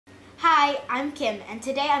Hi, I'm Kim, and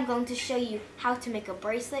today I'm going to show you how to make a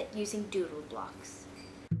bracelet using DoodleBlocks.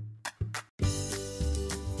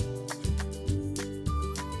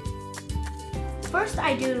 First,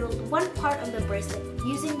 I doodled one part of the bracelet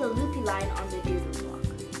using the loopy line on the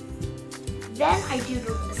DoodleBlock. Then I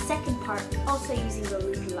doodled a second part also using the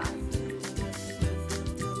loopy line.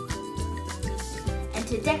 And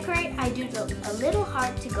to decorate, I doodled a little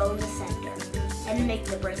heart to go in the center and make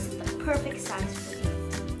the bracelet the perfect size for me.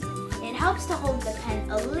 It helps to hold the pen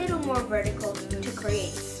a little more vertical to create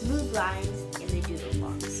smooth lines in the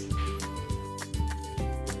DoodleBlocks.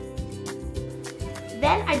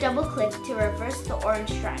 Then I double clicked to reverse the orange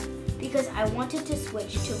stripe because I wanted to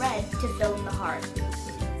switch to red to fill in the heart.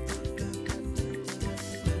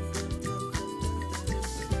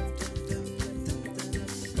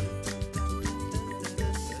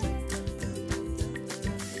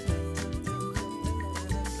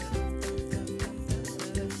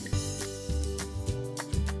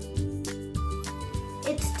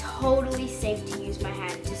 It's totally safe to use my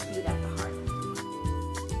hand to smooth out the heart.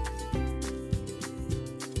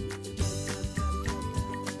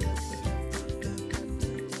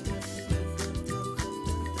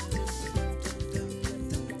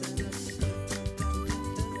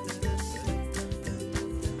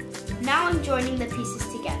 Now I'm joining the pieces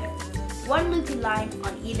together, one loopy line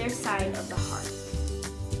on either side of the heart.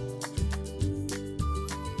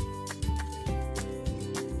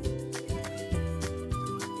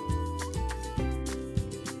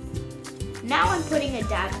 Now I'm putting a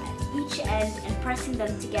dab at each end and pressing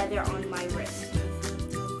them together on my wrist.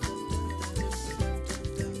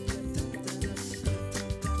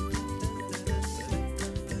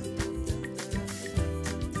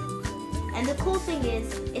 And the cool thing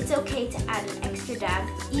is, it's okay to add an extra dab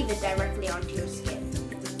even directly onto your skin.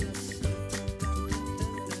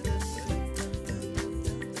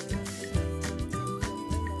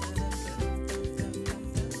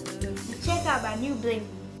 Check out my new bling.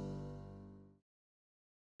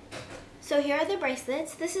 So here are the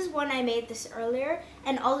bracelets. This is one I made this earlier,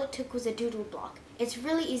 and all it took was a DoodleBlock. It's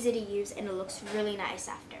really easy to use and it looks really nice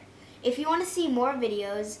after. If you want to see more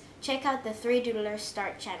videos, check out the 3Doodler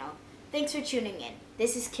Start channel. Thanks for tuning in.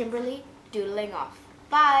 This is Kimberly, doodling off.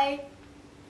 Bye!